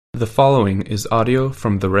The following is audio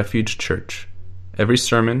from the Refuge Church. Every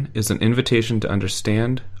sermon is an invitation to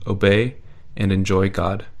understand, obey, and enjoy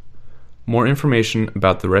God. More information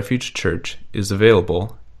about the Refuge Church is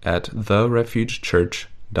available at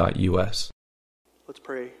therefugechurch.us. Let's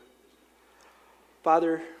pray.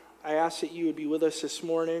 Father, I ask that you would be with us this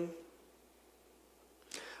morning.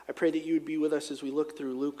 I pray that you would be with us as we look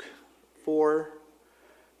through Luke 4,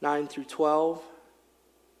 9 through 12.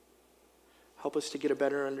 Help us to get a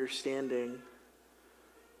better understanding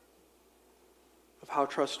of how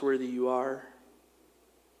trustworthy you are.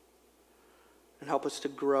 And help us to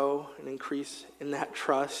grow and increase in that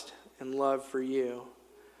trust and love for you.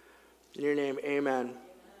 In your name, amen.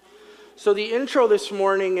 So the intro this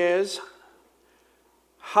morning is,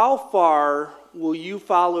 how far will you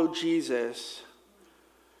follow Jesus?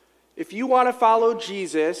 If you want to follow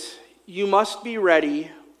Jesus, you must be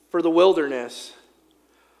ready for the wilderness.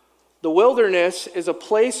 The wilderness is a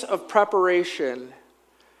place of preparation.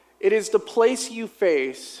 It is the place you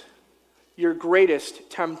face your greatest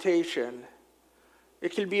temptation.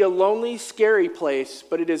 It can be a lonely, scary place,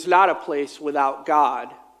 but it is not a place without God,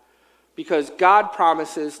 because God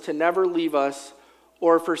promises to never leave us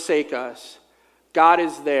or forsake us. God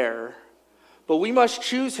is there. But we must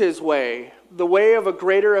choose his way, the way of a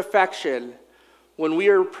greater affection, when we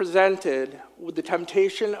are presented with the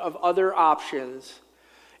temptation of other options.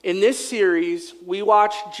 In this series, we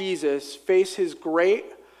watch Jesus face his great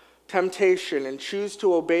temptation and choose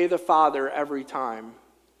to obey the Father every time.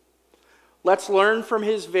 Let's learn from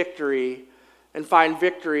his victory and find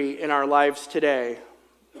victory in our lives today.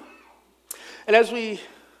 And as we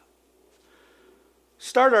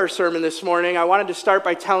start our sermon this morning, I wanted to start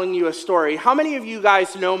by telling you a story. How many of you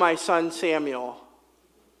guys know my son Samuel?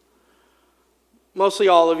 Mostly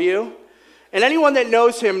all of you. And anyone that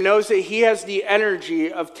knows him knows that he has the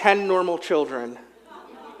energy of 10 normal children.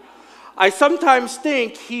 I sometimes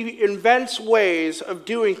think he invents ways of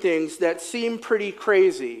doing things that seem pretty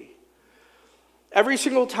crazy. Every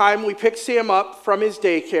single time we pick Sam up from his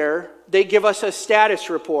daycare, they give us a status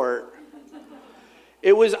report.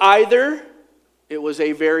 It was either it was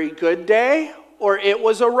a very good day or it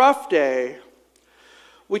was a rough day.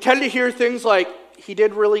 We tend to hear things like, he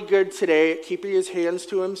did really good today at keeping his hands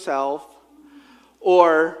to himself,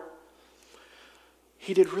 or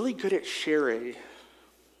he did really good at sharing.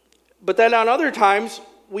 But then on other times,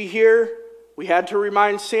 we hear we had to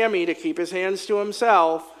remind Sammy to keep his hands to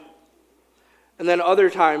himself. And then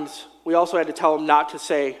other times, we also had to tell him not to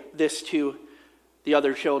say this to the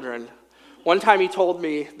other children. One time he told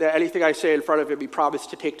me that anything I say in front of him, he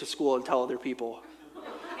promised to take to school and tell other people.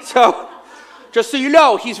 So, just so you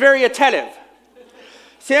know, he's very attentive.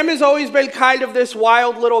 Sam has always been kind of this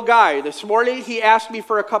wild little guy. This morning, he asked me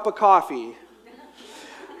for a cup of coffee.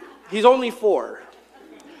 He's only 4.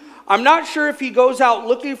 I'm not sure if he goes out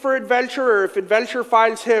looking for adventure or if adventure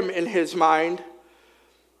finds him in his mind.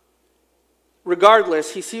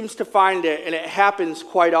 Regardless, he seems to find it, and it happens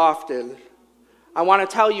quite often. I want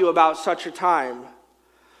to tell you about such a time.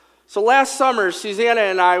 So last summer, Susanna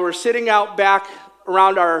and I were sitting out back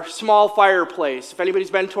around our small fireplace. If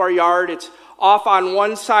anybody's been to our yard, it's off on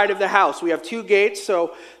one side of the house. We have 2 gates,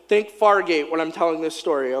 so think Fargate when I'm telling this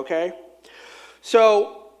story, okay?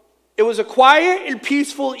 So it was a quiet and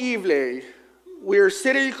peaceful evening. We were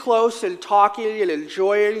sitting close and talking and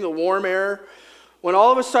enjoying the warm air when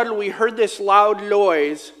all of a sudden we heard this loud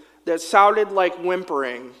noise that sounded like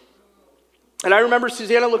whimpering. And I remember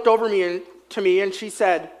Susanna looked over to me and she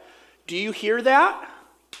said, "Do you hear that?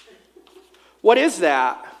 What is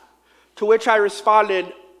that?" To which I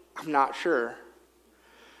responded, "I'm not sure."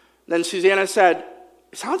 Then Susanna said,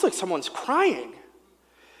 "It sounds like someone's crying.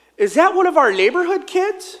 Is that one of our neighborhood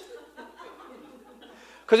kids?"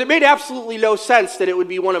 Because it made absolutely no sense that it would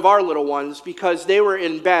be one of our little ones because they were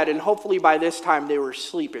in bed and hopefully by this time they were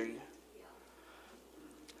sleeping.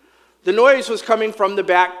 The noise was coming from the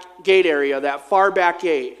back gate area, that far back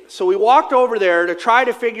gate. So we walked over there to try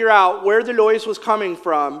to figure out where the noise was coming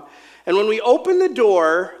from. And when we opened the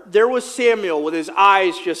door, there was Samuel with his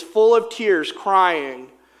eyes just full of tears, crying.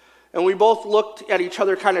 And we both looked at each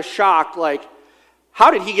other kind of shocked, like, how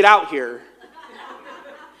did he get out here?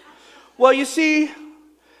 Well, you see,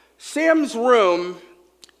 Sam's room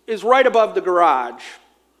is right above the garage.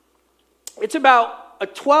 It's about a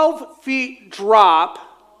 12-feet drop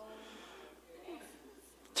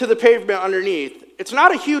to the pavement underneath. It's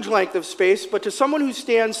not a huge length of space, but to someone who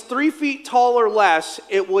stands 3 feet tall or less,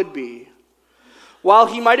 it would be. While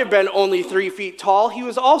he might have been only 3 feet tall, he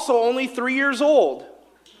was also only 3 years old.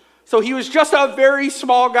 So he was just a very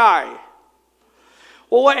small guy.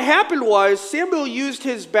 Well, what happened was Samuel used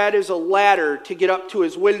his bed as a ladder to get up to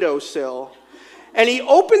his windowsill. And he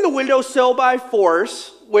opened the windowsill by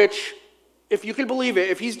force, which, if you can believe it,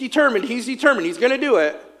 if he's determined, he's going to do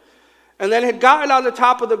it. And then had gotten on the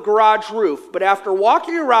top of the garage roof. But after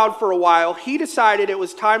walking around for a while, he decided it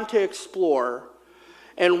was time to explore.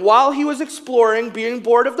 And while he was exploring, being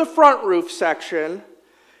bored of the front roof section,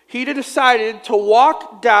 he decided to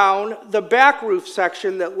walk down the back roof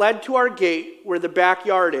section that led to our gate where the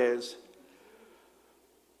backyard is.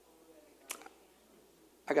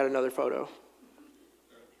 I got another photo.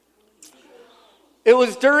 It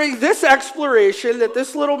was during this exploration that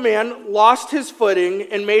this little man lost his footing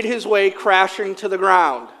and made his way crashing to the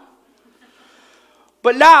ground.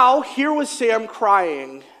 But now, here was Sam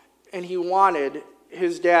crying, and he wanted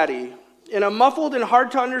his daddy. In a muffled and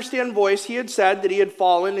hard-to-understand voice, he had said that he had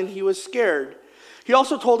fallen and he was scared. He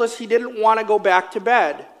also told us he didn't want to go back to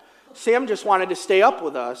bed. Sam just wanted to stay up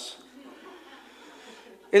with us.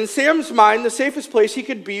 In Sam's mind, the safest place he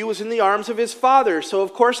could be was in the arms of his father. So,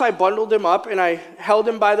 of course, I bundled him up and I held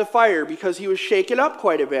him by the fire because he was shaken up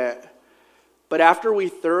quite a bit. But after we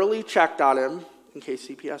thoroughly checked on him, in case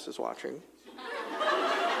CPS is watching,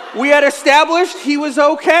 we had established he was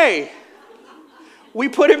okay. We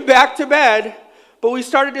put him back to bed, but we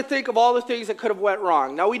started to think of all the things that could have went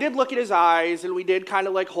wrong. Now, we did look at his eyes, and we did kind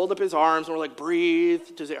of like hold up his arms, and we're like,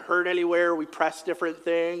 breathe. Does it hurt anywhere? We pressed different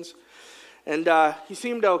things. And he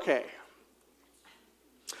seemed okay.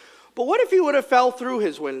 But what if he would have fell through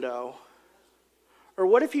his window? Or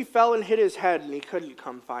what if he fell and hit his head and he couldn't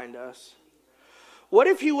come find us? What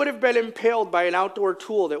if he would have been impaled by an outdoor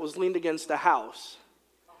tool that was leaned against a house?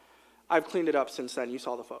 I've cleaned it up since then. You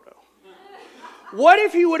saw the photo. What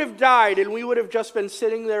if he would have died and we would have just been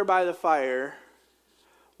sitting there by the fire?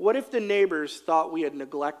 What if the neighbors thought we had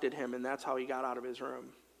neglected him and that's how he got out of his room?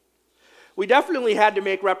 We definitely had to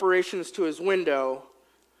make reparations to his window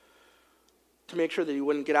to make sure that he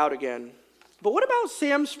wouldn't get out again. But what about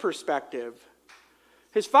Sam's perspective?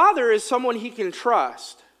 His father is someone he can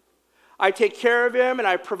trust. I take care of him and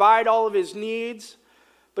I provide all of his needs.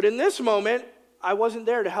 But in this moment, I wasn't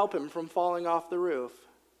there to help him from falling off the roof.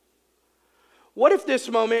 What if this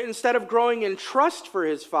moment, instead of growing in trust for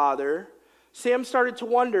his father, Sam started to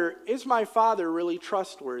wonder, is my father really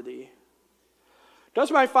trustworthy?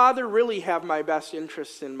 Does my father really have my best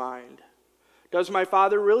interests in mind? Does my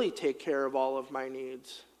father really take care of all of my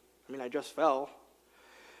needs? I mean, I just fell.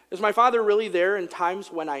 Is my father really there in times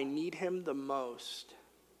when I need him the most?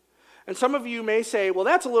 And some of you may say, well,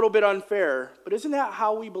 that's a little bit unfair, but isn't that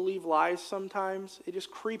how we believe lies sometimes? They just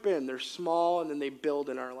creep in, they're small, and then they build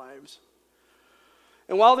in our lives.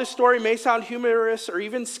 And while this story may sound humorous or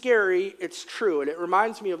even scary, it's true, and it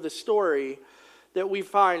reminds me of the story that we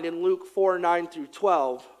find in Luke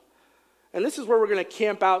 4:9-12. And this is where we're going to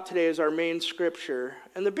camp out today as our main scripture.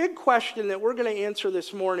 And the big question that we're going to answer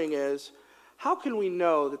this morning is, how can we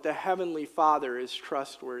know that the Heavenly Father is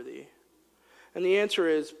trustworthy? And the answer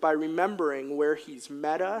is by remembering where he's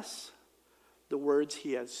met us, the words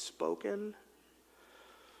he has spoken,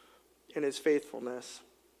 and his faithfulness.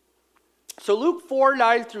 So Luke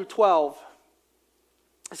 4:9-12,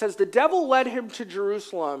 it says, the devil led him to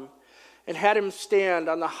Jerusalem and had him stand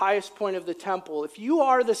on the highest point of the temple. If you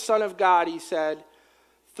are the Son of God, he said,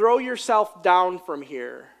 throw yourself down from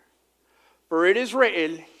here. For it is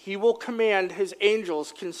written, he will command his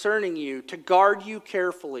angels concerning you to guard you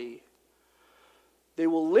carefully. They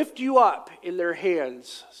will lift you up in their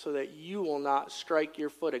hands so that you will not strike your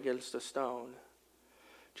foot against a stone.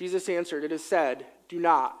 Jesus answered, it is said, do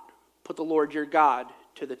not put the Lord your God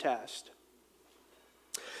to the test.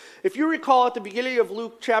 If you recall at the beginning of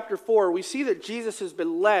Luke chapter 4, we see that Jesus has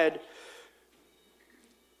been led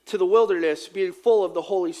to the wilderness being full of the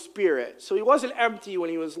Holy Spirit. So he wasn't empty when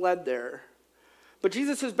he was led there. But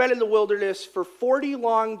Jesus has been in the wilderness for 40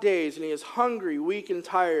 long days, and he is hungry, weak, and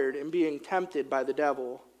tired, and being tempted by the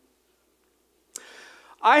devil.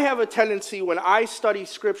 I have a tendency when I study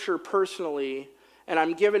Scripture personally, and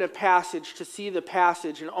I'm given a passage, to see the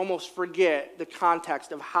passage and almost forget the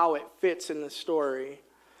context of how it fits in the story.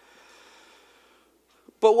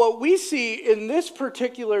 But what we see in this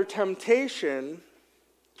particular temptation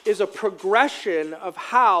is a progression of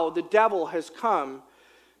how the devil has come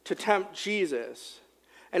to tempt Jesus.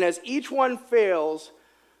 And as each one fails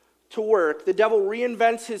to work, the devil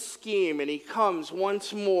reinvents his scheme and he comes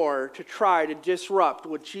once more to try to disrupt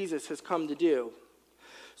what Jesus has come to do.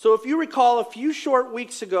 So if you recall, a few short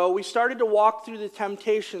weeks ago, we started to walk through the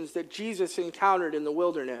temptations that Jesus encountered in the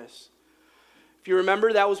wilderness. If you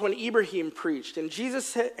remember, that was when Ibrahim preached. And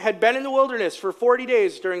Jesus had been in the wilderness for 40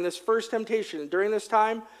 days during this first temptation. During this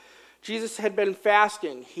time, Jesus had been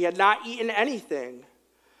fasting. He had not eaten anything.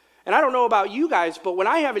 And I don't know about you guys, but when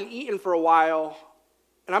I haven't eaten for a while,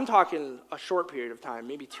 and I'm talking a short period of time,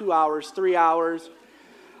 maybe 2 hours, 3 hours,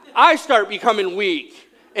 I start becoming weak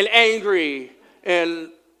and angry, and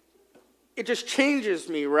it just changes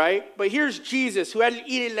me, right? But here's Jesus, who hadn't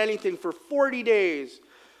eaten anything for 40 days,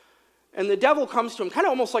 and the devil comes to him kind of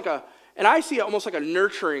almost like and I see it almost like a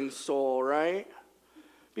nurturing soul, right?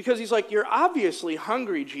 Because he's like, you're obviously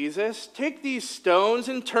hungry, Jesus. Take these stones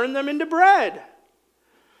and turn them into bread.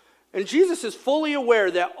 And Jesus is fully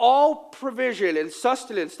aware that all provision and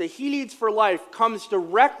sustenance that he needs for life comes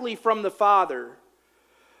directly from the Father.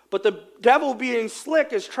 But the devil, being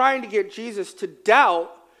slick, is trying to get Jesus to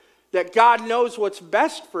doubt that God knows what's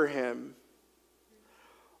best for him.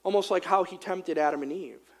 Almost like how he tempted Adam and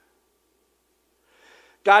Eve.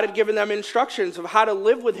 God had given them instructions of how to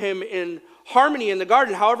live with him in harmony in the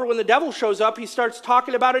garden. However, when the devil shows up, he starts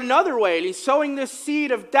talking about another way, and he's sowing this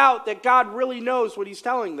seed of doubt that God really knows what he's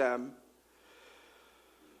telling them.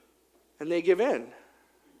 And they give in.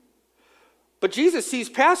 But Jesus sees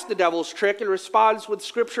past the devil's trick and responds with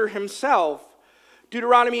Scripture himself.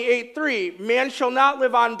 Deuteronomy 8:3, man shall not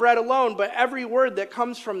live on bread alone, but every word that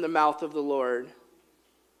comes from the mouth of the Lord.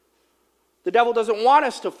 The devil doesn't want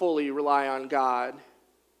us to fully rely on God.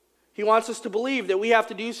 He wants us to believe that we have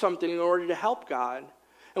to do something in order to help God.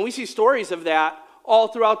 And we see stories of that all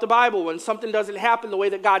throughout the Bible. When something doesn't happen the way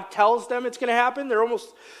that God tells them it's going to happen, they're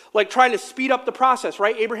almost like trying to speed up the process,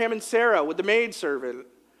 right? Abraham and Sarah with the maidservant,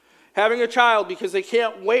 having a child because they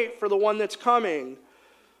can't wait for the one that's coming.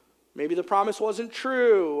 Maybe the promise wasn't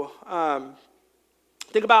true.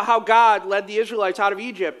 Think about how God led the Israelites out of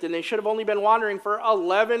Egypt, and they should have only been wandering for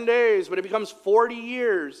 11 days, but it becomes 40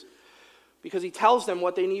 years. Because he tells them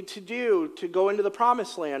what they need to do to go into the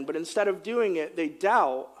promised land. But instead of doing it, they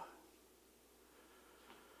doubt.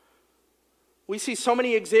 We see so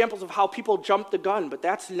many examples of how people jump the gun, but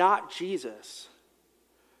that's not Jesus.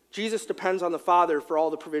 Jesus depends on the Father for all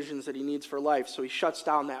the provisions that he needs for life, so he shuts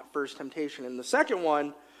down that first temptation. And the second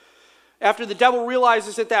one, after the devil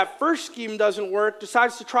realizes that that first scheme doesn't work,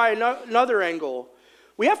 decides to try another angle.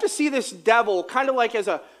 We have to see this devil kind of like as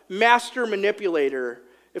a master manipulator.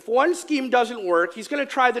 If one scheme doesn't work, he's going to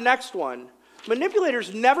try the next one.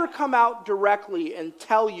 Manipulators never come out directly and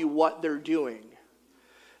tell you what they're doing.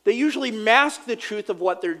 They usually mask the truth of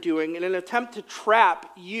what they're doing in an attempt to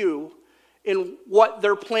trap you in what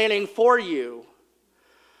they're planning for you.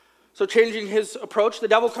 So changing his approach, the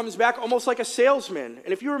devil comes back almost like a salesman.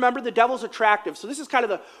 And if you remember, the devil's attractive. So this is kind of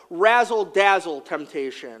the razzle-dazzle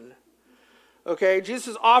temptation. Okay, Jesus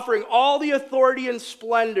is offering all the authority and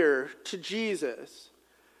splendor to Jesus.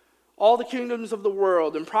 All the kingdoms of the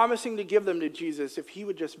world, and promising to give them to Jesus if he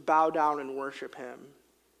would just bow down and worship him.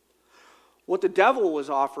 What the devil was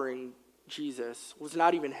offering Jesus was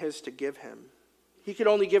not even his to give him. He could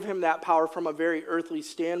only give him that power from a very earthly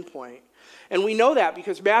standpoint. And we know that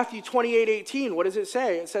because Matthew 28:18, what does it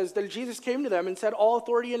say? It says that Jesus came to them and said, all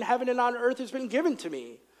authority in heaven and on earth has been given to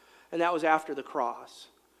me. And that was after the cross.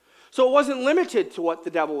 So it wasn't limited to what the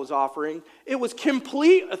devil was offering. It was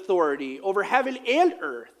complete authority over heaven and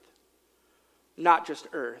earth. Not just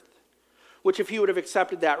earth. Which if he would have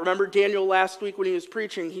accepted that. Remember Daniel last week when he was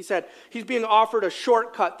preaching, he said he's being offered a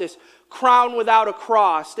shortcut, this crown without a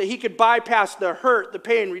cross, that he could bypass the hurt, the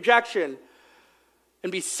pain, rejection,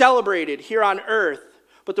 and be celebrated here on earth.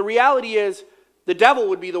 But the reality is the devil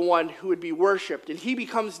would be the one who would be worshipped, and he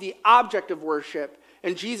becomes the object of worship,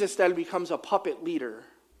 and Jesus then becomes a puppet leader.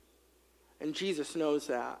 And Jesus knows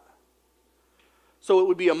that. So it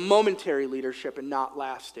would be a momentary leadership and not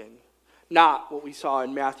lasting. Not what we saw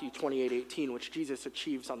in Matthew 28:18, which Jesus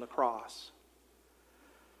achieves on the cross.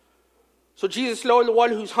 So Jesus, knowing the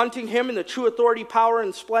one who's hunting him in the true authority, power,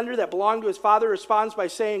 and splendor that belong to his Father, responds by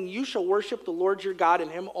saying, you shall worship the Lord your God, and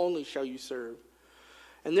him only shall you serve.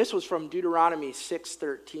 And this was from Deuteronomy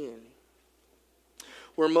 6:13,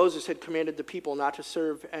 where Moses had commanded the people not to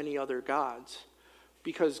serve any other gods,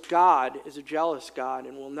 because God is a jealous God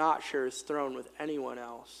and will not share his throne with anyone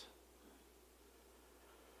else.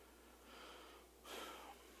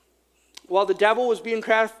 While the devil was being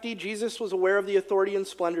crafty, Jesus was aware of the authority and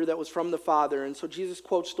splendor that was from the Father. And so Jesus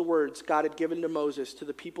quotes the words God had given to Moses to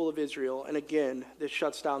the people of Israel. And again, this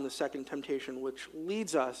shuts down the second temptation, which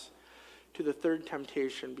leads us to the third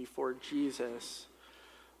temptation before Jesus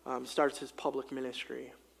starts his public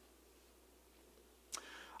ministry.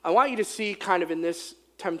 I want you to see kind of in this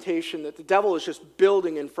temptation that the devil is just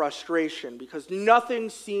building in frustration because nothing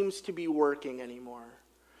seems to be working anymore.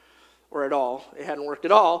 Or at all. It hadn't worked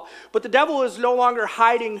at all. But the devil is no longer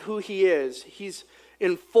hiding who he is. He's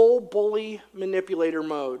in full bully manipulator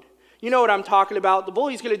mode. You know what I'm talking about. The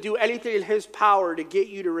bully's going to do anything in his power to get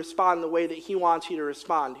you to respond the way that he wants you to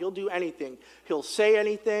respond. He'll do anything. He'll say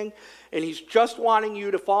anything, and he's just wanting you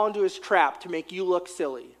to fall into his trap to make you look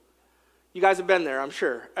silly. You guys have been there, I'm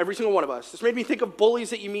sure. Every single one of us. This made me think of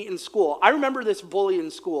bullies that you meet in school. I remember this bully in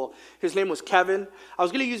school. His name was Kevin. I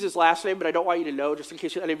was going to use his last name, but I don't want you to know, just in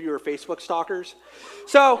case any of you are Facebook stalkers.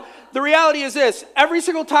 So the reality is this. Every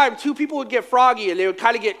single time, two people would get froggy, and they would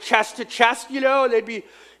kind of get chest to chest, and they'd be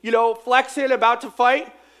flexing, about to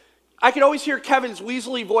fight. I could always hear Kevin's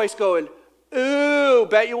weaselly voice going, "Ooh,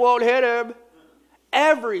 bet you won't hit him."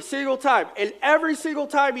 Every single time. And every single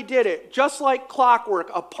time he did it, just like clockwork,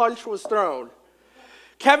 a punch was thrown.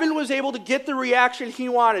 Kevin was able to get the reaction he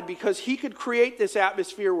wanted because he could create this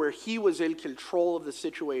atmosphere where he was in control of the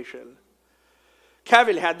situation.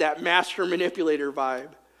 Kevin had that master manipulator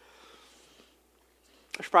vibe.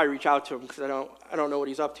 I should probably reach out to him because I don't know what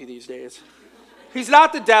he's up to these days. He's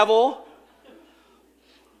not the devil,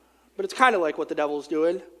 but it's kind of like what the devil's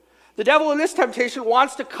doing. The devil in this temptation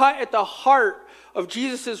wants to cut at the heart of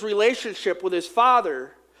Jesus' relationship with his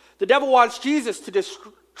Father. The devil wants Jesus to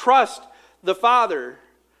distrust the Father.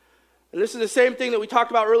 And this is the same thing that we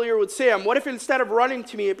talked about earlier with Sam. What if instead of running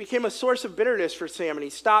to me, it became a source of bitterness for Sam and he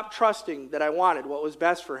stopped trusting that I wanted what was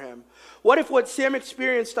best for him? What if what Sam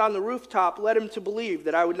experienced on the rooftop led him to believe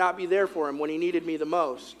that I would not be there for him when he needed me the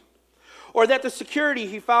most? Or that the security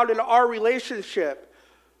he found in our relationship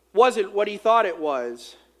wasn't what he thought it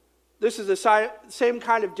was? This is the same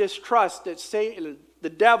kind of distrust that Satan, the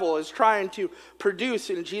devil, is trying to produce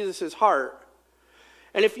in Jesus' heart.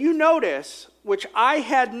 And if you notice, which I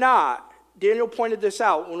had not, Daniel pointed this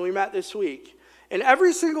out when we met this week, in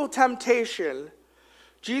every single temptation,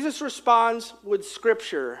 Jesus responds with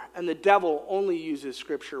Scripture, and the devil only uses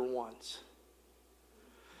Scripture once.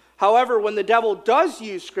 However, when the devil does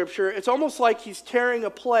use Scripture, it's almost like he's tearing a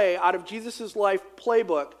play out of Jesus' life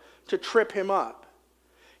playbook to trip him up.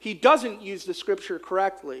 He doesn't use the Scripture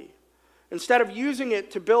correctly. Instead of using it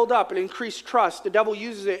to build up and increase trust, the devil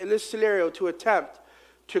uses it in this scenario to attempt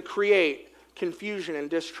to create confusion and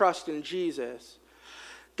distrust in Jesus.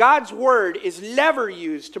 God's word is never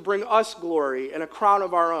used to bring us glory and a crown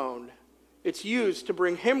of our own. It's used to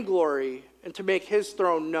bring him glory and to make his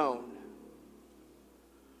throne known.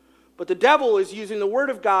 But the devil is using the word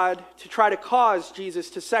of God to try to cause Jesus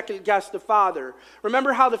to second guess the Father.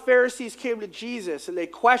 Remember how the Pharisees came to Jesus and they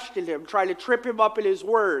questioned him, trying to trip him up in his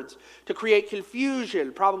words, to create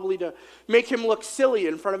confusion, probably to make him look silly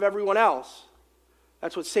in front of everyone else.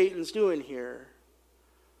 That's what Satan's doing here.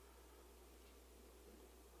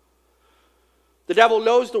 The devil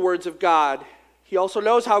knows the words of God. He also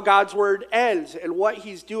knows how God's word ends, and what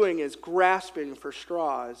he's doing is grasping for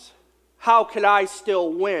straws. How can I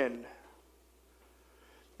still win?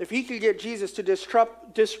 If he could get Jesus to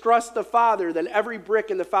distrust the Father, then every brick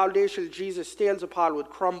in the foundation Jesus stands upon would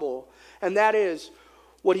crumble. And that is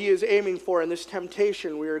what he is aiming for in this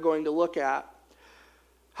temptation we are going to look at.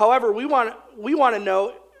 However, we want to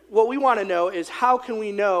know is how can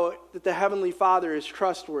we know that the Heavenly Father is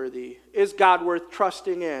trustworthy? Is God worth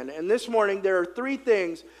trusting in? And this morning there are 3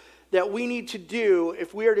 things that we need to do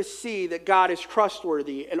if we are to see that God is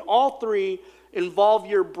trustworthy. And all 3 involve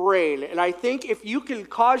your brain. And I think if you can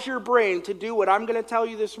cause your brain to do what I'm going to tell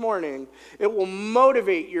you this morning, it will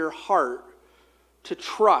motivate your heart to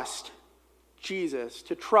trust Jesus,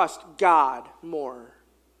 to trust God more.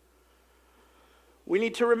 We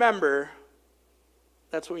need to remember,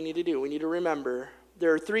 that's what we need to do. We need to remember.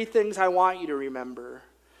 There are 3 things I want you to remember.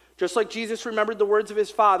 Just like Jesus remembered the words of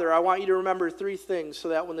his Father, I want you to remember 3 things so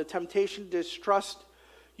that when the temptation to distrust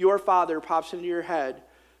your Father pops into your head,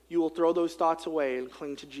 you will throw those thoughts away and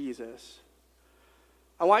cling to Jesus.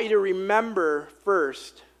 I want you to remember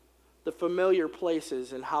first the familiar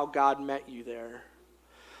places and how God met you there.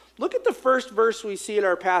 Look at the first verse we see in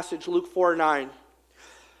our passage, Luke 4:9.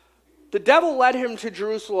 The devil led him to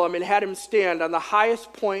Jerusalem and had him stand on the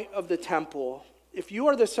highest point of the temple. If you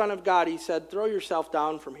are the Son of God, he said, throw yourself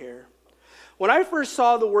down from here. When I first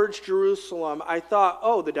saw the words Jerusalem, I thought,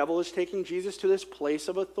 oh, the devil is taking Jesus to this place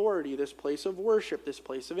of authority, this place of worship, this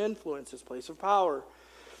place of influence, this place of power.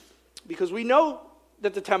 Because we know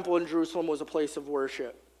that the temple in Jerusalem was a place of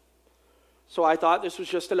worship. So I thought this was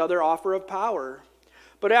just another offer of power.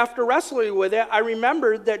 But after wrestling with it, I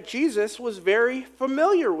remembered that Jesus was very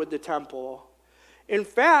familiar with the temple. In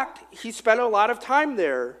fact, he spent a lot of time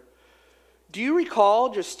there. Do you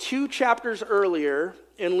recall just 2 chapters earlier,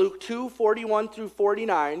 in Luke 2:41 through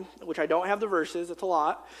 49, which I don't have the verses, it's a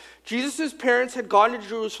lot, Jesus' parents had gone to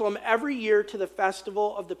Jerusalem every year to the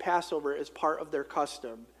festival of the Passover as part of their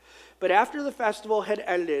custom. But after the festival had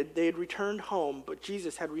ended, they had returned home, but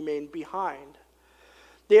Jesus had remained behind.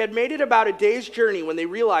 They had made it about a day's journey when they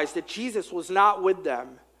realized that Jesus was not with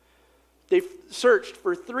them. They searched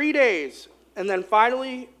for 3 days and then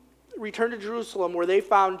finally returned to Jerusalem, where they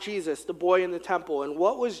found Jesus, the boy in the temple. And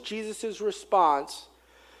what was Jesus' response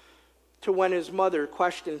to when his mother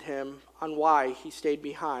questioned him on why he stayed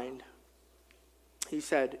behind? He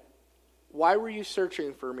said, "Why were you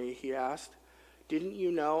searching for me?" he asked. "Didn't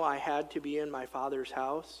you know I had to be in my Father's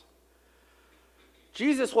house?"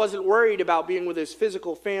 Jesus wasn't worried about being with his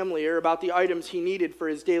physical family or about the items he needed for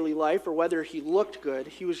his daily life or whether he looked good.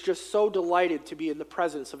 He was just so delighted to be in the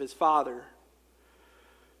presence of his Father.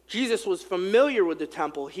 Jesus was familiar with the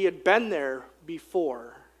temple. He had been there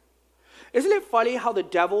before. Isn't it funny how the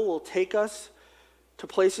devil will take us to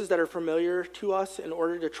places that are familiar to us in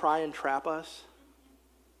order to try and trap us?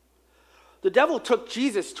 The devil took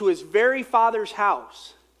Jesus to his very Father's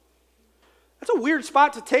house. That's a weird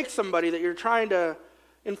spot to take somebody that you're trying to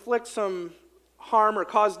inflict some harm or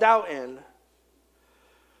cause doubt in.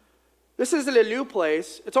 This isn't a new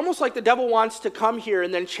place. It's almost like the devil wants to come here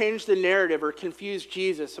and then change the narrative or confuse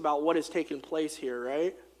Jesus about what has taken place here,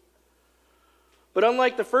 right? But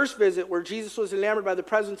unlike the first visit where Jesus was enamored by the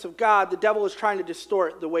presence of God, the devil is trying to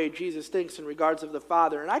distort the way Jesus thinks in regards of the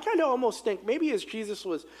Father. And I kind of almost think maybe as Jesus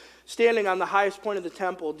was standing on the highest point of the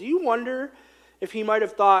temple, do you wonder if he might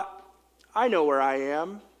have thought, I know where I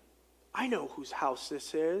am. I know whose house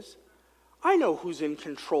this is. I know who's in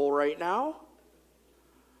control right now.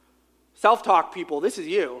 Self-talk people, this is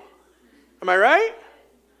you. Am I right?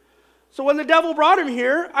 So when the devil brought him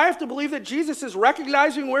here, I have to believe that Jesus is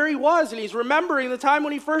recognizing where he was and he's remembering the time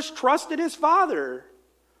when he first trusted his Father.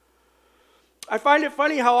 I find it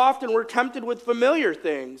funny how often we're tempted with familiar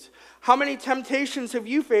things. How many temptations have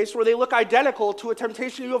you faced where they look identical to a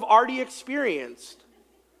temptation you have already experienced?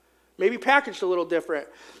 Maybe packaged a little different.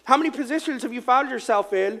 How many positions have you found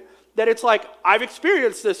yourself in that it's like, I've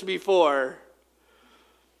experienced this before?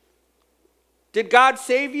 Did God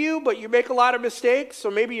save you, but you make a lot of mistakes, so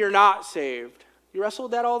maybe you're not saved? You wrestle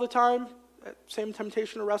with that all the time? That same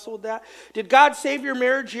temptation to wrestle with that? Did God save your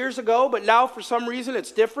marriage years ago, but now for some reason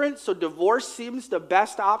it's different, so divorce seems the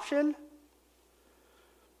best option?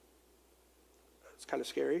 It's kind of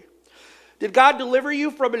scary. Did God deliver you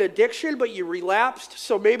from an addiction, but you relapsed,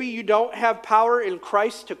 so maybe you don't have power in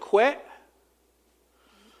Christ to quit?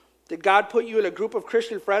 Did God put you in a group of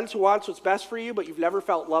Christian friends who wants what's best for you, but you've never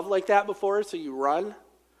felt love like that before, so you run?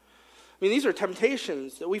 I mean, these are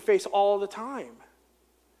temptations that we face all the time.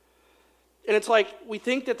 And it's like we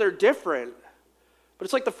think that they're different, but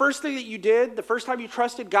it's like the first thing that you did, the first time you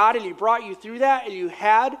trusted God and he brought you through that and you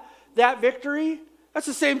had that victory, that's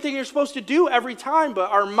the same thing you're supposed to do every time,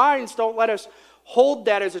 but our minds don't let us hold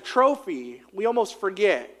that as a trophy. We almost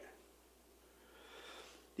forget.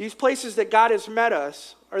 These places that God has met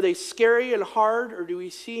us, are they scary and hard, or do we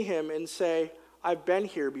see him and say, I've been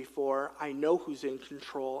here before, I know who's in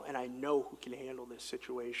control, and I know who can handle this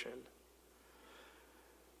situation?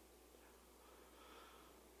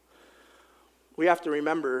 We have to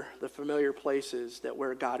remember the familiar places that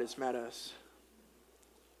where God has met us.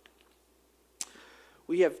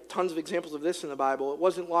 We have tons of examples of this in the Bible. It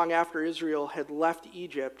wasn't long after Israel had left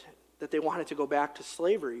Egypt that they wanted to go back to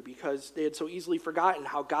slavery because they had so easily forgotten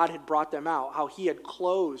how God had brought them out, how he had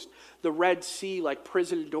closed the Red Sea like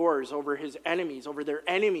prison doors over his enemies, over their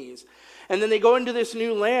enemies. And then they go into this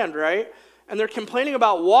new land, right? And they're complaining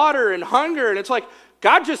about water and hunger, and it's like,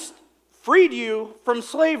 God just freed you from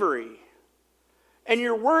slavery. And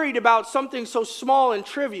you're worried about something so small and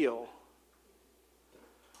trivial.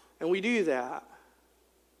 And we do that.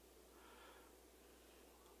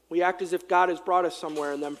 We act as if God has brought us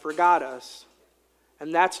somewhere and then forgot us.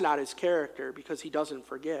 And that's not his character because he doesn't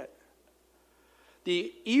forget.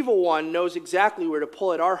 The evil one knows exactly where to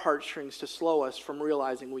pull at our heartstrings to slow us from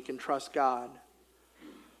realizing we can trust God.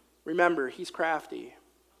 Remember, he's crafty.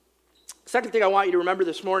 Second thing I want you to remember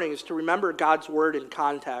this morning is to remember God's word in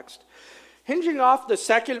context. Hinging off the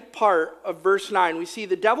second part of verse 9, we see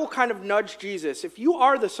the devil kind of nudged Jesus. If you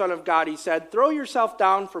are the Son of God, he said, throw yourself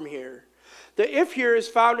down from here. The if here is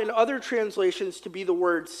found in other translations to be the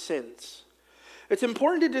word since. It's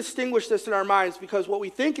important to distinguish this in our minds because what we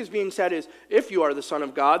think is being said is, if you are the Son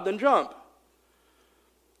of God, then jump.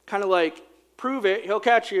 Kind of like, prove it, he'll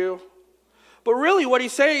catch you. But really what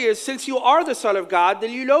he's saying is, since you are the Son of God,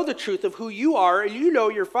 then you know the truth of who you are, and you know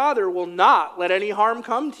your Father will not let any harm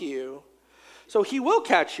come to you. So he will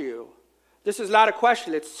catch you. This is not a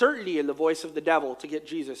question, it's certainty in the voice of the devil to get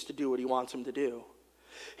Jesus to do what he wants him to do.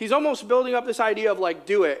 He's almost building up this idea of like,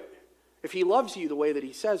 do it. If he loves you the way that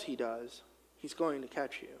he says he does, he's going to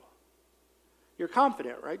catch you. You're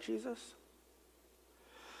confident, right, Jesus?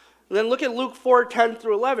 And then look at Luke 4:10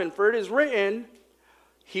 through 11. For it is written,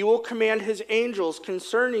 he will command his angels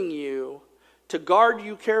concerning you to guard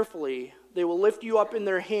you carefully. They will lift you up in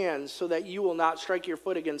their hands so that you will not strike your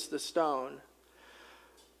foot against the stone.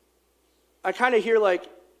 I kind of hear like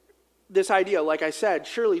this idea, like I said,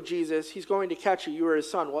 surely Jesus, he's going to catch you. You are his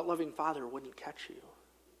son. What loving father wouldn't catch you?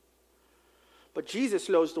 But Jesus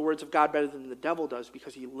knows the words of God better than the devil does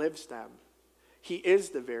because he lives them. He is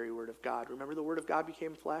the very word of God. Remember, the word of God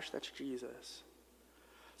became flesh? That's Jesus.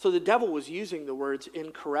 So the devil was using the words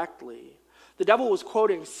incorrectly. The devil was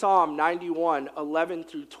quoting Psalm 91:11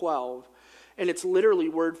 through 12, and it's literally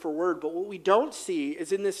word for word. But what we don't see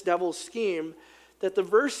is in this devil's scheme that the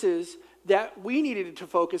verses that we needed to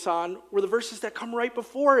focus on were the verses that come right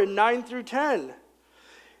before in 9 through 10.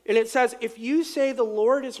 And it says, if you say the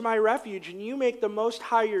Lord is my refuge and you make the Most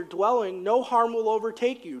High your dwelling, no harm will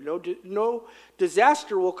overtake you. No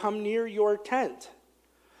disaster will come near your tent.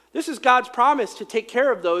 This is God's promise to take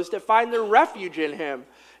care of those that find their refuge in him,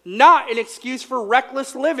 not an excuse for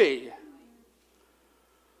reckless living.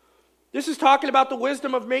 This is talking about the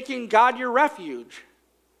wisdom of making God your refuge.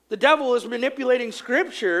 The devil is manipulating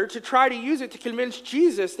Scripture to try to use it to convince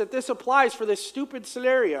Jesus that this applies for this stupid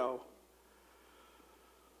scenario.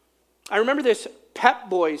 I remember this Pep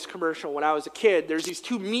Boys commercial when I was a kid. There's these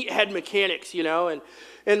two meathead mechanics,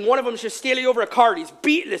 and one of them's just standing over a car, and he's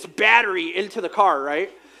beating this battery into the car,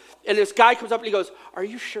 right? And this guy comes up and he goes, are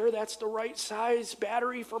you sure that's the right size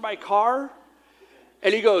battery for my car?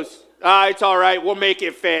 And he goes, it's all right, we'll make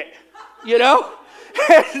it fit,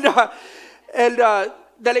 And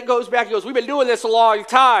then it goes back, he goes, we've been doing this a long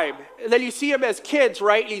time. And then you see him as kids,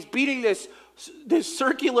 right? And he's beating this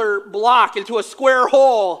circular block into a square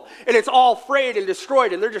hole, and it's all frayed and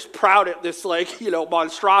destroyed, and they're just proud at this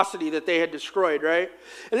monstrosity that they had destroyed, right?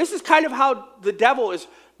 And this is kind of how the devil is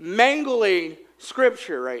mangling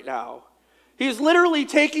Scripture right now. He's literally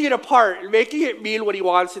taking it apart and making it mean what he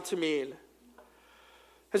wants it to mean.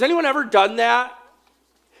 Has anyone ever done that?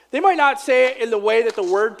 They might not say it in the way that the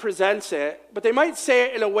Word presents it, but they might say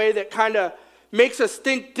it in a way that kind of makes us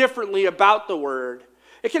think differently about the Word.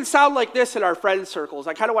 It can sound like this in our friend circles.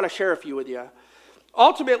 I kind of want to share a few with you.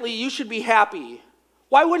 Ultimately, you should be happy.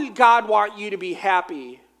 Why wouldn't God want you to be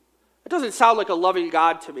happy? It doesn't sound like a loving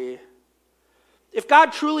God to me. If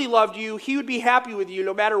God truly loved you, he would be happy with you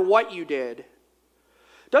no matter what you did.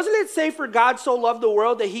 Doesn't it say, for God so loved the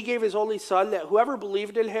world that he gave his only son, that whoever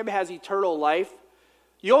believed in him has eternal life?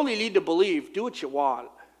 You only need to believe. Do what you want.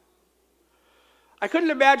 I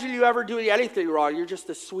couldn't imagine you ever doing anything wrong. You're just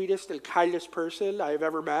the sweetest and kindest person I've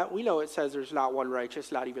ever met. We know it says there's not one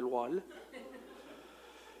righteous, not even one.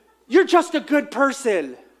 You're just a good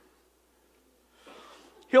person.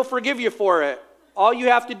 He'll forgive you for it. All you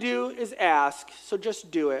have to do is ask, so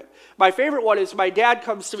just do it. My favorite one is my dad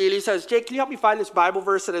comes to me and he says, Jake, can you help me find this Bible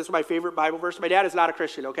verse that is my favorite Bible verse? My dad is not a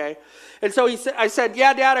Christian, okay? And so I said,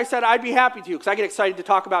 yeah, Dad. I said, I'd be happy to, because I get excited to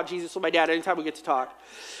talk about Jesus with my dad anytime we get to talk.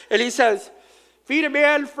 And he says, give a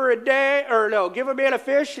man a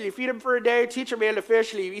fish, and you feed him for a day, teach a man to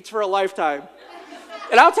fish, and he eats for a lifetime.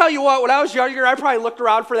 And I'll tell you what, when I was younger, I probably looked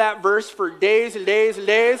around for that verse for days and days and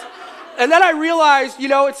days. And then I realized,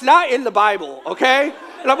 it's not in the Bible, okay?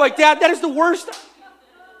 And I'm like, Dad, that is the worst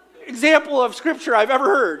example of Scripture I've ever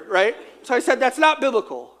heard, right? So I said, that's not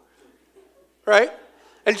biblical, right?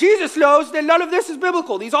 And Jesus knows that none of this is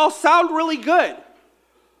biblical. These all sound really good,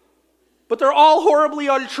 but they're all horribly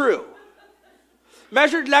untrue.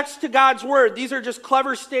 Measured next to God's word, these are just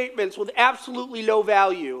clever statements with absolutely no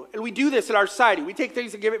value. And we do this in our society. We take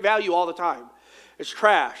things and give it value all the time. It's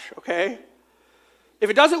trash, okay? If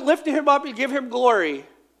it doesn't lift him up and give him glory,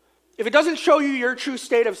 if it doesn't show you your true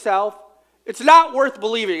state of self, it's not worth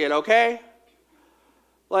believing it, okay?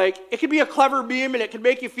 It could be a clever meme and it can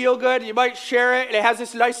make you feel good. You might share it and it has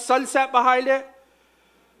this nice sunset behind it.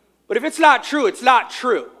 But if it's not true, it's not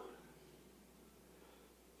true.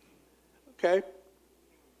 Okay?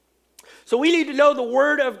 So we need to know the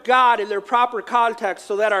Word of God in their proper context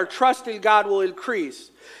so that our trust in God will increase.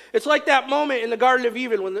 It's like that moment in the Garden of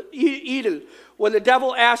Eden when the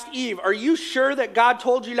devil asked Eve, are you sure that God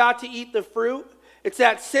told you not to eat the fruit? It's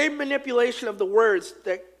that same manipulation of the words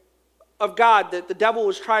of God that the devil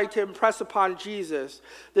was trying to impress upon Jesus.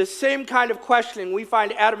 The same kind of questioning we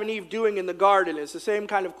find Adam and Eve doing in the garden is the same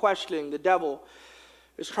kind of questioning the devil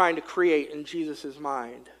is trying to create in Jesus'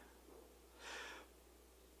 mind.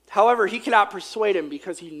 However, he cannot persuade him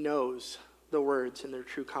because he knows the words in their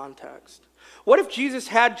true context. What if Jesus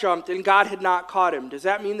had jumped and God had not caught him? Does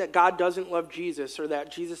that mean that God doesn't love Jesus or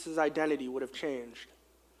that Jesus' identity would have changed?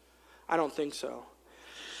 I don't think so.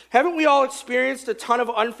 Haven't we all experienced a ton of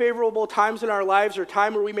unfavorable times in our lives, or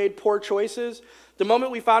time where we made poor choices? The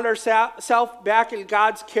moment we found ourselves back in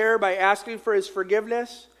God's care by asking for his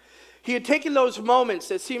forgiveness, he had taken those moments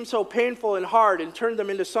that seemed so painful and hard and turned them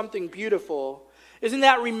into something beautiful. Isn't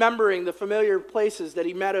that remembering the familiar places that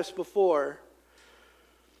he met us before?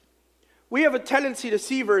 We have a tendency to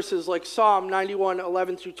see verses like Psalm 91,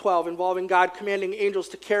 11 through 12, involving God commanding angels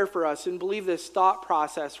to care for us, and believe this thought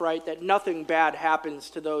process, right, that nothing bad happens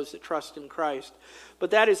to those that trust in Christ.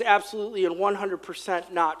 But that is absolutely and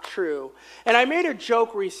 100% not true. And I made a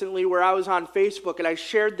joke recently where I was on Facebook and I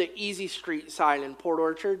shared the Easy Street sign in Port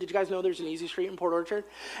Orchard. Did you guys know there's an Easy Street in Port Orchard?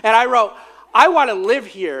 And I wrote, I want to live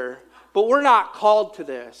here, but we're not called to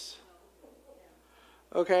this.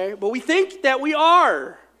 Okay? But we think that we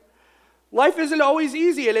are. Life isn't always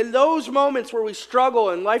easy, and in those moments where we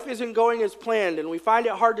struggle and life isn't going as planned and we find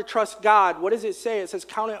it hard to trust God, what does it say? It says,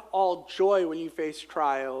 count it all joy when you face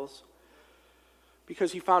trials,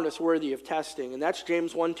 because he found us worthy of testing. And that's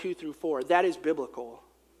James 1, 2 through 4. That is biblical.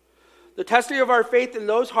 The testing of our faith in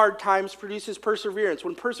those hard times produces perseverance.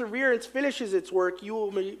 When perseverance finishes its work, you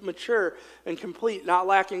will be mature and complete, not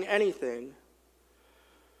lacking anything.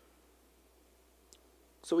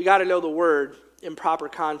 So we got to know the word in proper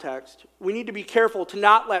context. We need to be careful to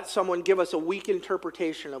not let someone give us a weak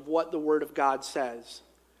interpretation of what the Word of God says.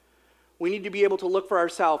 We need to be able to look for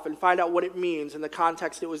ourselves and find out what it means in the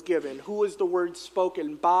context it was given. Who was the word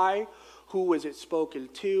spoken by? Who was it spoken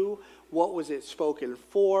to? What was it spoken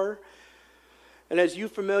for? And as you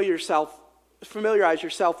familiarize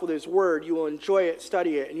yourself with his word, you will enjoy it,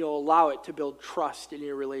 study it, and you'll allow it to build trust in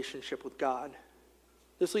your relationship with God.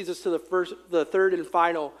 This leads us to the third and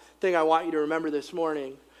final thing I want you to remember this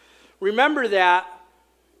morning. Remember that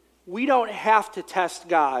we don't have to test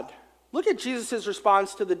God. Look at Jesus'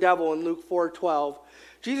 response to the devil in Luke 4:12.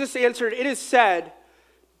 Jesus answered, "It is said,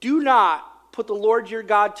 do not put the Lord your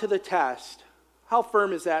God to the test." How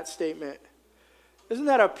firm is that statement? Isn't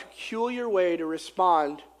that a peculiar way to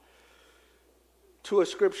respond to a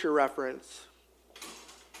scripture reference?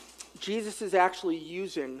 Jesus is actually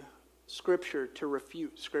using Scripture to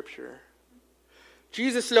refute Scripture.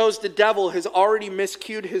 Jesus knows the devil has already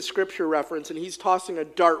miscued his Scripture reference, and he's tossing a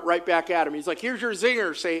dart right back at him. He's like, here's your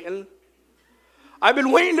zinger, Satan. I've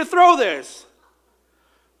been waiting to throw this.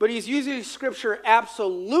 But he's using Scripture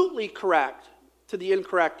absolutely correct to the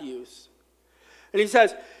incorrect use. And he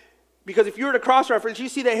says, because if you were to cross-reference, you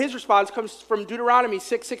see that his response comes from Deuteronomy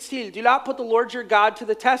 6:16. Do not put the Lord your God to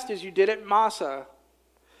the test as you did at Massah.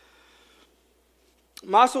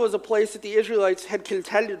 Massah was a place that the Israelites had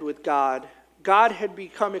contended with God. God had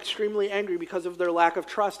become extremely angry because of their lack of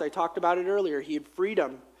trust. I talked about it earlier. He had freed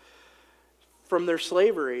them from their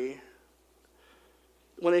slavery.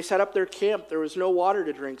 When they set up their camp, there was no water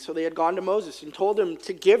to drink, so they had gone to Moses and told him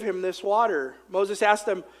to give him this water. Moses asked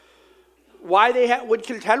them why they would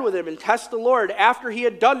contend with him and test the Lord after he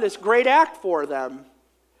had done this great act for them,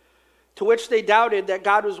 to which they doubted that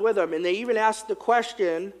God was with them. And they even asked the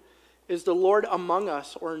question, is the Lord among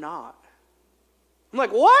us or not? I'm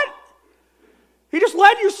like, what? He just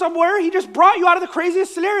led you somewhere. He just brought you out of the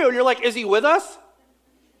craziest scenario. And you're like, is he with us?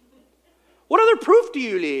 What other proof do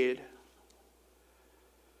you need?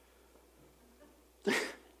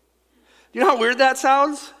 You know how weird that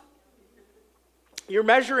sounds? You're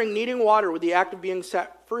measuring needing water with the act of being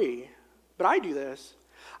set free. But I do this.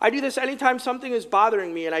 I do this anytime something is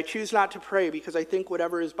bothering me and I choose not to pray because I think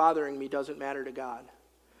whatever is bothering me doesn't matter to God.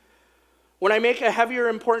 When I make a heavier,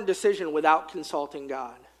 important decision without consulting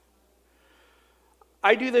God.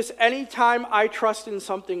 I do this anytime I trust in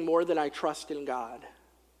something more than I trust in God.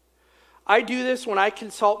 I do this when I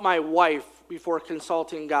consult my wife before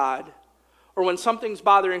consulting God, or when something's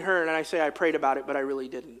bothering her and I say I prayed about it, but I really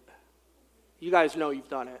didn't. You guys know you've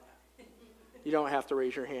done it. You don't have to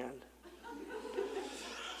raise your hand.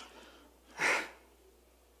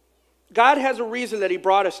 God has a reason that he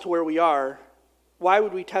brought us to where we are. Why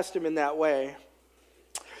would we test him in that way?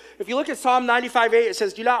 If you look at Psalm 95:8, it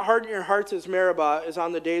says, do not harden your hearts as Meribah, as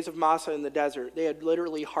on the days of Massah in the desert. They had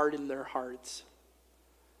literally hardened their hearts,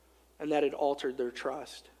 and that had altered their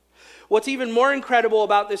trust. What's even more incredible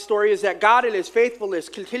about this story is that God in his faithfulness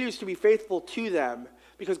continues to be faithful to them,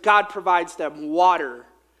 because God provides them water,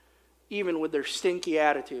 even with their stinky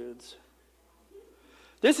attitudes.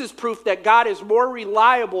 This is proof that God is more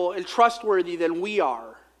reliable and trustworthy than we are.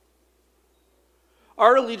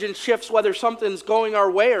 Our allegiance shifts whether something's going our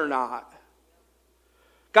way or not.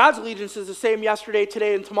 God's allegiance is the same yesterday,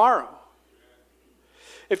 today, and tomorrow.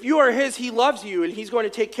 If you are his, he loves you, and he's going to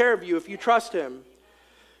take care of you if you trust him.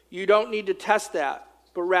 You don't need to test that,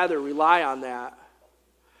 but rather rely on that.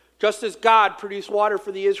 Just as God produced water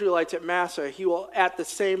for the Israelites at Massa, he will at the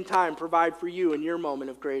same time provide for you in your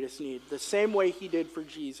moment of greatest need, the same way he did for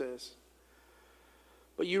Jesus.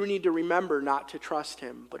 But you need to remember not to trust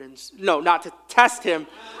him, not to test him,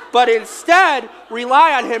 but instead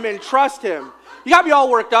rely on him and trust him. You got me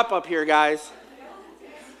all worked up here, guys.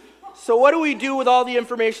 So what do we do with all the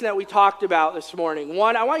information that we talked about this morning?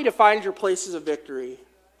 One, I want you to find your places of victory.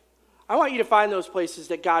 I want you to find those places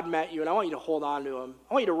that God met you, and I want you to hold on to them.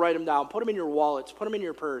 I want you to write them down. Put them in your wallets. Put them in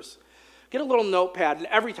your purse. Get a little notepad, and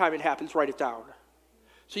every time it happens, write it down.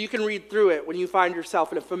 So you can read through it when you find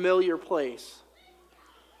yourself in a familiar place.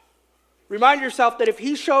 Remind yourself that if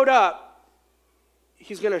he showed up,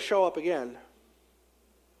 he's going to show up again.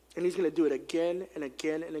 And he's going to do it again and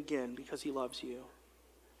again and again because he loves you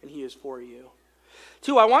and he is for you.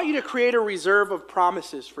 2, I want you to create a reserve of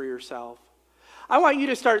promises for yourself. I want you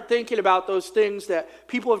to start thinking about those things that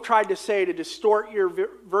people have tried to say to distort your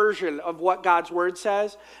version of what God's word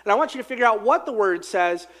says. And I want you to figure out what the word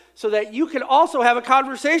says so that you can also have a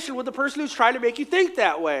conversation with the person who's trying to make you think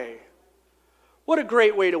that way. What a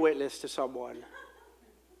great way to witness to someone.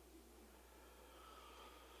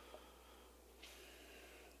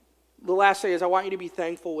 The last thing is I want you to be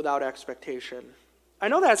thankful without expectation. I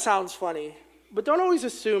know that sounds funny, but don't always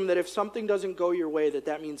assume that if something doesn't go your way,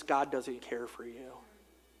 that means God doesn't care for you.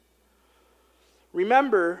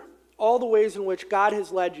 Remember all the ways in which God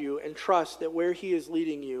has led you and trust that where he is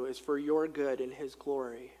leading you is for your good and his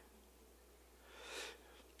glory.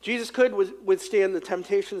 Jesus could withstand the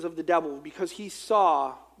temptations of the devil because he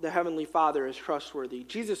saw the Heavenly Father as trustworthy.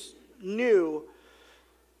 Jesus knew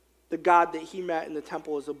the God that he met in the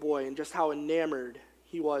temple as a boy and just how enamored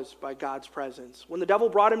he was by God's presence. When the devil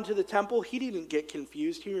brought him to the temple, he didn't get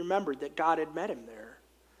confused. He remembered that God had met him there.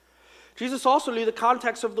 Jesus also knew the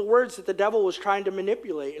context of the words that the devil was trying to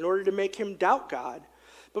manipulate in order to make him doubt God.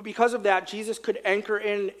 But because of that, Jesus could anchor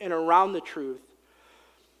in and around the truth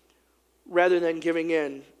rather than giving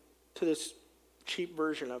in to this cheap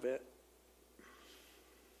version of it.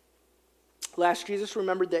 Last, Jesus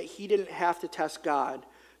remembered that he didn't have to test God.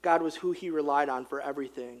 God was who he relied on for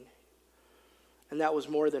everything. And that was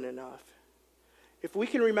more than enough. If we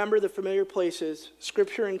can remember the familiar places,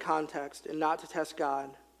 scripture and context, and not to test God,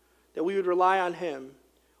 that we would rely on him,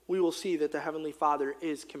 we will see that the Heavenly Father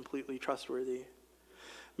is completely trustworthy.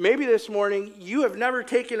 Maybe this morning you have never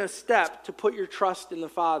taken a step to put your trust in the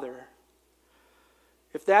Father.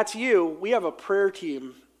 If that's you, we have a prayer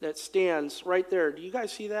team that stands right there. Do you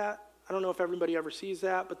guys see that? I don't know if everybody ever sees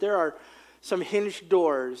that, but there are some hinged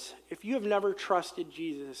doors. If you have never trusted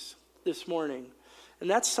Jesus this morning, and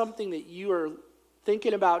that's something that you are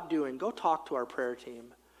thinking about doing, go talk to our prayer team.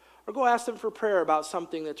 Or go ask them for prayer about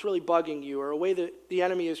something that's really bugging you or a way that the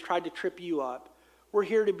enemy has tried to trip you up. We're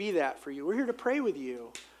here to be that for you. We're here to pray with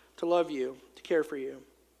you, to love you, to care for you.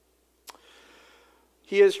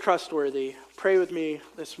 He is trustworthy. Pray with me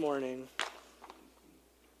this morning.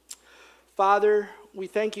 Father, we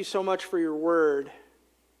thank you so much for your word.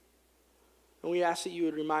 And we ask that you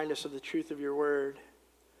would remind us of the truth of your word.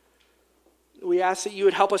 We ask that you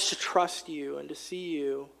would help us to trust you and to see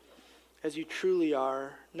you as you truly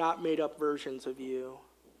are, not made up versions of you,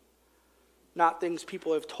 not things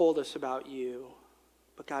people have told us about you,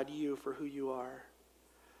 but God, you for who you are.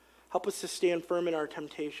 Help us to stand firm in our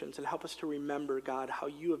temptations and help us to remember, God, how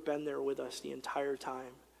you have been there with us the entire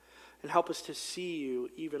time. And help us to see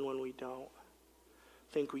you even when we don't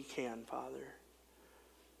think we can, Father.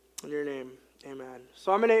 In your name, amen.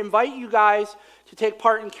 So I'm going to invite you guys to take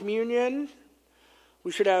part in communion.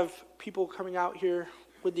 We should have people coming out here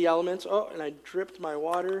with the elements. Oh, and I dripped my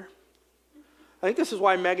water. I think this is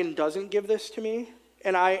why Megan doesn't give this to me.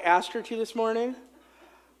 And I asked her to this morning.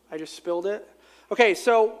 I just spilled it. Okay,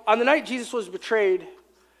 so on the night Jesus was betrayed,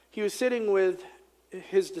 he was sitting with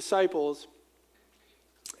his disciples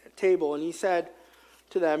at a table, and he said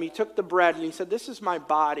to them, he took the bread and he said, "This is my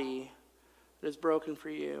body that is broken for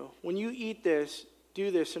you. When you eat this,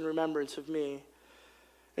 do this in remembrance of me."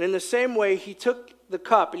 And in the same way, he took the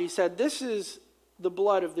cup and he said, "This is the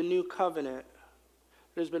blood of the new covenant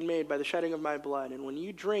that has been made by the shedding of my blood. And when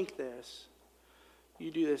you drink this,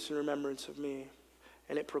 you do this in remembrance of me.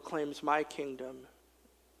 And it proclaims my kingdom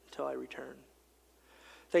until I return."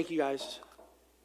 Thank you, guys.